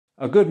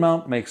A good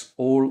mount makes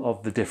all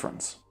of the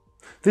difference.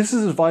 This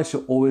is advice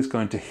you're always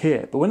going to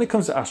hear, but when it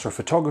comes to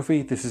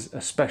astrophotography, this is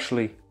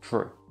especially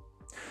true.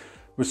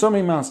 With so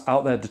many mounts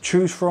out there to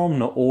choose from,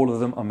 not all of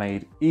them are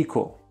made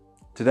equal.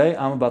 Today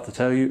I'm about to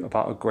tell you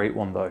about a great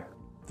one though,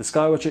 the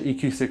Skywatcher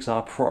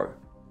EQ6-R Pro.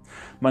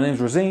 My name's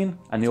Rosine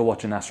and you're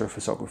watching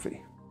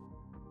AstroFarsography.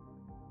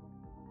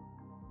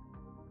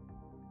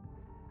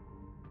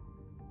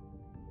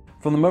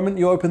 From the moment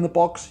you open the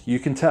box, you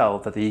can tell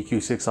that the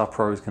EQ6-R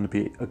Pro is going to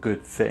be a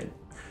good thing.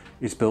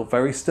 It's built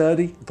very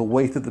sturdy, the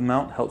weight of the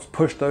mount helps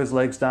push those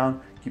legs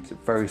down, keeps it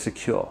very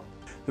secure.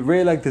 The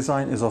rear leg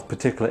design is of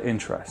particular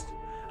interest.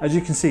 As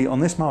you can see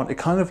on this mount, it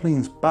kind of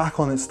leans back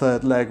on its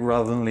third leg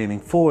rather than leaning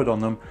forward on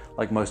them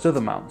like most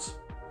other mounts.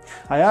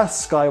 I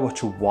asked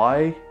Skywatcher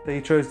why they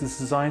chose this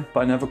design, but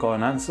I never got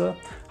an answer.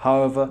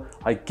 However,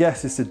 I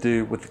guess it's to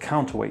do with the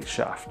counterweight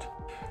shaft.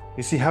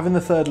 You see, having the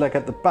third leg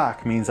at the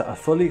back means that a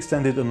fully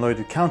extended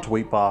unloaded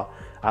counterweight bar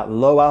at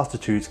low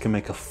altitudes can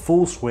make a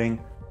full swing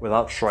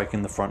without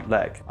striking the front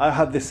leg. I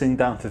had this thing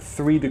down to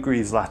 3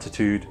 degrees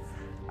latitude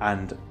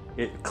and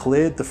it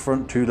cleared the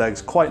front 2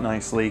 legs quite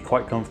nicely,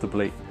 quite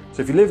comfortably.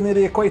 So if you live near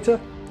the equator,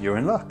 you're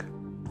in luck.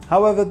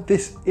 However,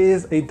 this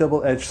is a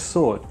double-edged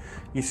sword.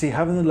 You see,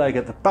 having the leg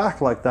at the back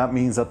like that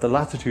means that the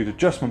latitude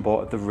adjustment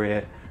bolt at the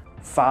rear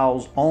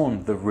fouls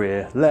on the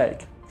rear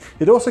leg.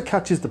 It also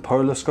catches the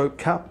polar scope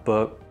cap,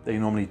 but they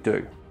normally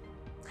do.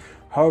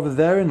 However,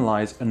 therein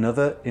lies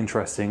another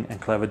interesting and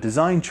clever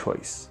design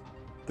choice.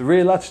 The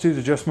rear latitude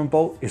adjustment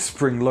bolt is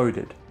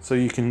spring-loaded, so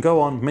you can go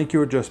on, make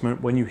your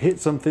adjustment. When you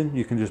hit something,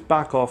 you can just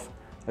back off,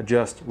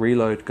 adjust,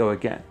 reload, go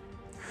again.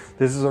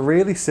 This is a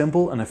really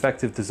simple and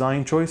effective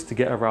design choice to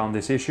get around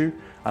this issue,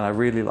 and I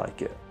really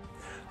like it.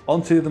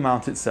 Onto the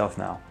mount itself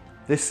now.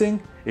 This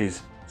thing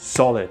is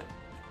solid.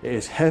 It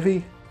is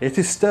heavy, it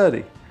is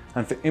sturdy,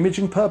 and for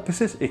imaging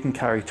purposes, it can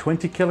carry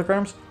 20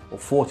 kilograms or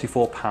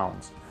 44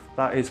 pounds.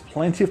 That is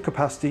plenty of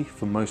capacity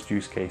for most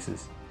use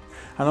cases.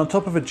 And on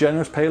top of a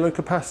generous payload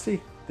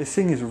capacity, this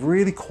thing is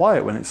really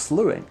quiet when it's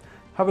slewing.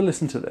 Have a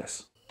listen to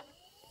this.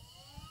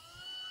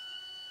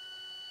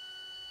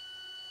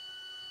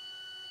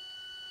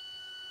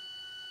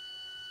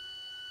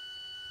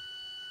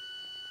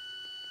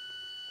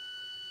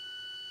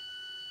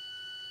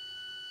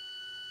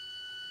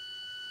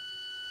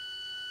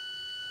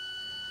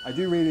 I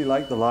do really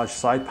like the large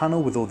side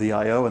panel with all the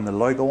I/O and the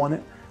logo on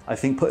it. I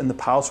think putting the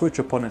power switch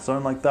up on its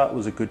own like that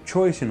was a good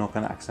choice. You're not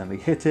going to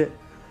accidentally hit it.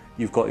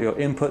 You've got your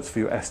inputs for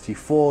your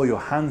ST4, your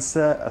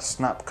handset, a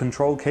snap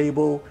control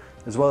cable,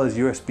 as well as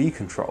USB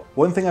control.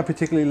 One thing I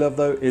particularly love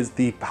though is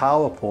the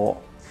power port.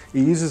 It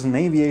uses an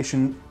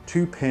Aviation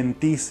 2-pin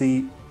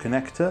DC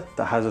connector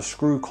that has a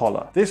screw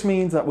collar. This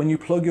means that when you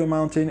plug your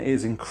mount in, it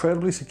is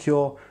incredibly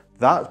secure.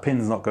 That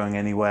pin's not going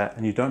anywhere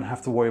and you don't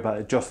have to worry about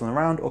it jostling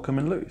around or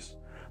coming loose.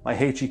 My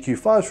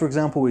EQ5, for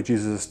example, which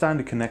uses a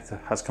standard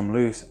connector, has come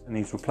loose and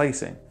needs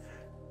replacing.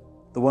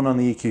 The one on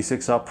the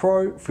EQ6-R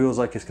Pro feels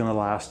like it's going to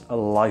last a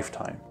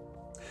lifetime.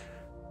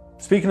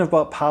 Speaking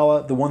about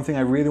power, the one thing I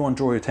really want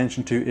to draw your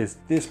attention to is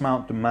this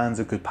mount demands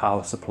a good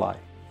power supply.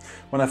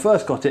 When I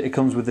first got it, it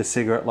comes with a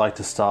cigarette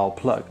lighter style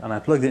plug, and I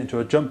plugged it into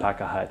a jump pack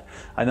I had.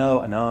 I know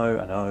what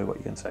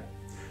you're going to say.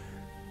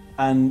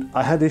 And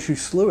I had issues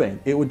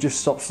slewing. It would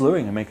just stop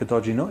slewing and make a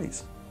dodgy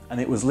noise.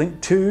 And it was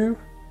linked to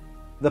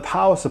the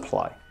power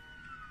supply.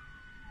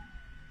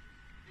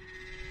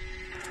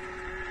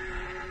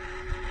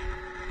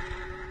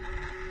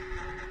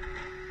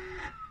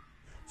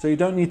 So you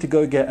don't need to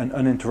go get an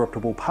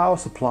uninterruptible power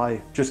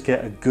supply, just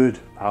get a good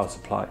power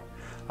supply.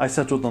 I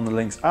settled on the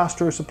Lynx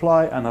Astro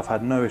supply and I've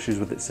had no issues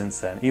with it since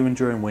then. Even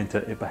during winter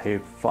it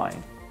behaved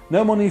fine.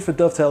 No more need for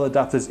dovetail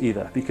adapters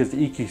either, because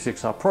the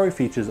EQ6-R Pro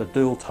features a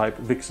dual type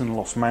Vixen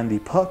Losmandy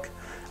puck,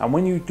 and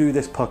when you do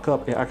this puck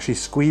up, it actually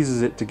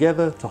squeezes it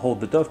together to hold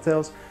the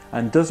dovetails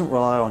and doesn't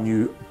rely on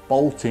you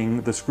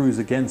bolting the screws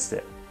against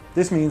it.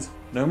 This means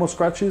no more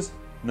scratches,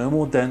 no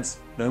more dents,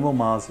 no more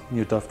Mars in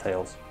your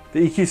dovetails.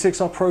 The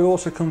EQ6-R Pro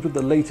also comes with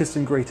the latest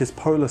and greatest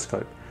polar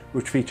scope,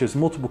 which features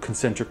multiple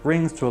concentric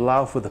rings to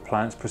allow for the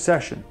planet's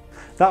precession.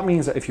 That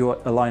means that if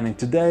you're aligning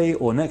today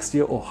or next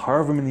year or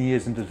however many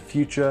years into the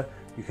future,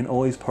 you can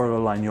always polar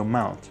align your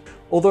mount.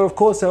 Although of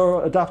course there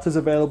are adapters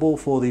available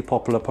for the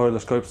popular polar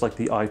scopes like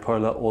the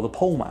iPolar or the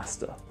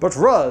Polemaster. But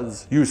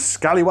Ruz, you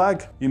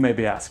scallywag, you may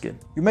be asking.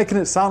 You're making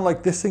it sound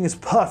like this thing is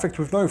perfect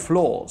with no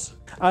flaws.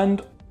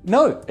 And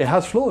no, it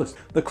has flaws.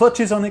 The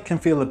clutches on it can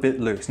feel a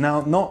bit loose.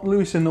 Now, not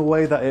loose in the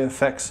way that it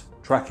affects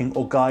tracking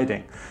or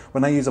guiding.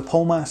 When I use a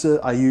Polemaster,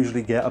 I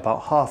usually get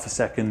about ½ a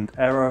second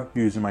error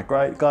using my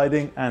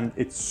guiding, and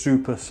it's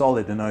super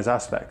solid in those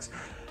aspects.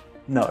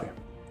 No.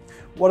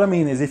 What I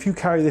mean is if you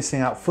carry this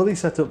thing out fully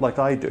set up like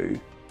I do,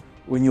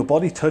 when your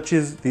body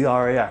touches the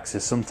RA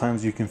axis,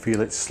 sometimes you can feel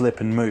it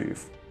slip and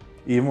move,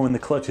 even when the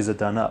clutches are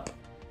done up.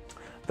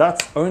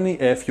 That's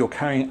only if you're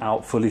carrying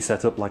out fully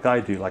set up like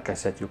I do. Like I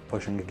said, you're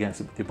pushing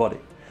against it with your body.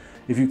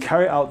 If you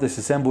carry out this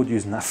assembled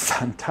using that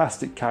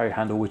fantastic carry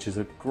handle, which is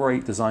a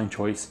great design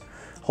choice,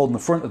 holding the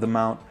front of the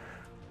mount,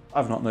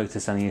 I've not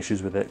noticed any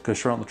issues with it. Goes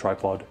straight on the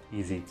tripod,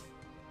 easy.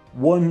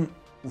 One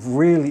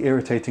really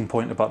irritating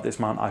point about this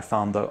mount I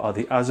found though are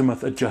the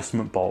azimuth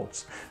adjustment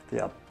bolts. They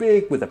are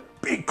big with a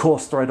big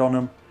coarse thread on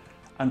them.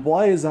 And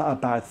why is that a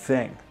bad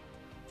thing?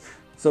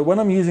 So when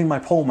I'm using my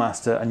pole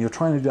master and you're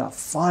trying to do that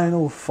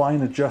final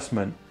fine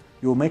adjustment,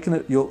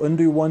 you'll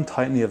undo one,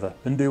 tighten the other,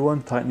 undo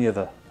one, tighten the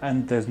other,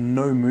 and there's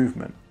no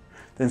movement.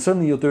 Then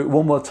suddenly you'll do it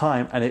one more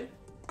time and it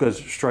goes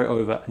straight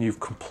over and you've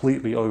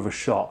completely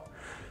overshot.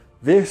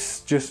 This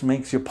just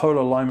makes your pole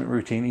alignment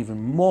routine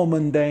even more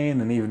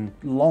mundane and even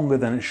longer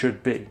than it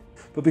should be.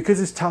 But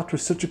because it's tapped with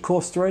such a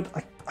coarse thread,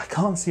 I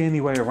can't see any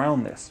way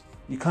around this.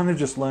 You kind of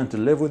just learn to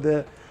live with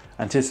it,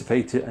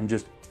 anticipate it, and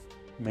just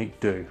make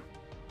do.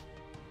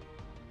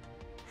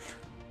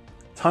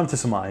 Time to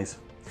surmise.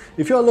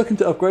 If you're looking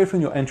to upgrade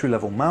from your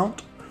entry-level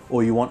mount,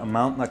 or you want a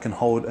mount that can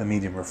hold a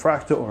medium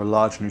refractor or a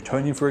large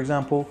Newtonian for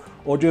example,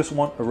 or just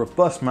want a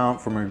robust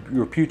mount from a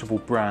reputable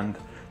brand,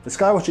 the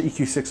Skywatcher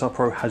EQ6-R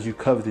Pro has you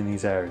covered in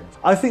these areas.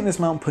 I think this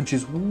mount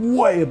punches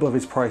way above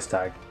its price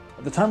tag.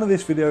 At the time of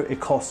this video,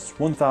 it costs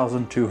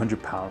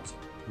 £1,200,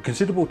 a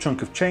considerable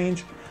chunk of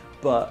change,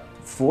 but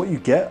for what you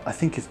get, I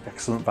think it's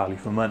excellent value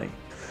for money.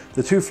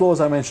 The two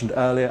flaws I mentioned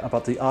earlier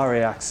about the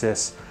RA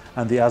axis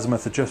and the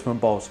azimuth adjustment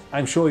bolts,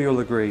 I'm sure you'll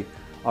agree,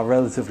 are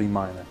relatively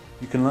minor.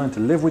 You can learn to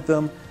live with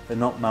them, they're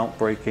not mount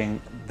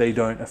breaking, they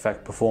don't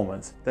affect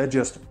performance, they're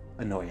just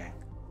annoying.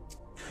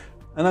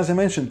 And as I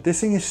mentioned, this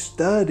thing is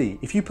sturdy.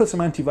 If you put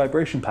some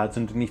anti-vibration pads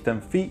underneath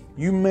them feet,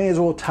 you may as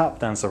well tap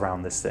dance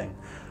around this thing.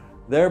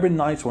 There have been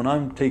nights when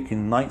I'm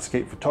taking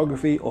nightscape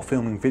photography or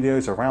filming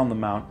videos around the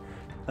mount,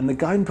 and the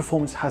guiding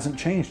performance hasn't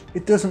changed.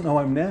 It doesn't know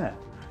I'm there.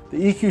 The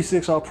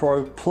EQ6-R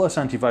Pro plus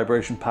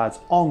anti-vibration pads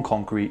on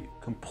concrete,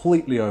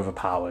 completely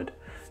overpowered.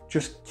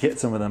 Just get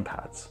some of them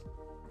pads.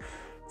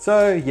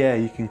 So yeah,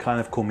 you can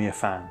kind of call me a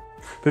fan.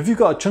 But if you've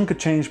got a chunk of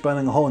change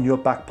burning a hole in your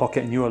back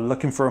pocket and you are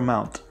looking for a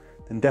mount,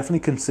 then definitely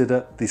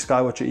consider the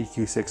Skywatcher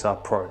EQ6-R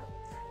Pro.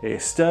 It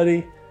is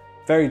sturdy,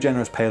 very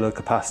generous payload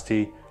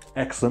capacity,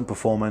 excellent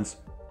performance,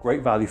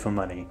 great value for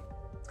money.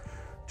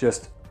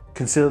 Just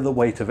consider the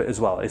weight of it as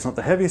well. It's not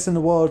the heaviest in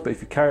the world, but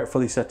if you carry it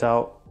fully set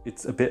out,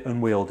 it's a bit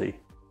unwieldy.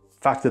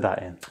 Factor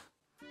that in.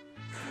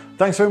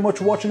 Thanks very much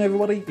for watching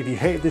everybody. If you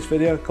hated this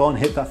video, go on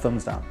and hit that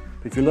thumbs down.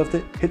 But if you loved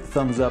it, hit the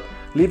thumbs up,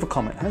 leave a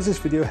comment. Has this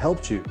video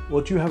helped you?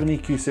 Or do you have an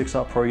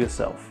EQ6-R Pro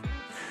yourself?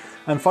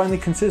 And finally,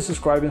 consider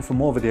subscribing for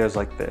more videos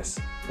like this.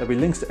 There'll be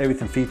links to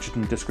everything featured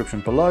in the description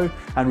below.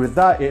 And with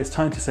that, it is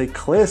time to say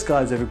clear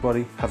skies,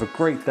 everybody. Have a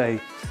great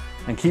day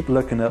and keep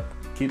looking up,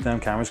 keep them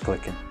cameras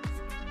clicking.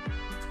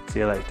 See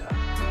you later.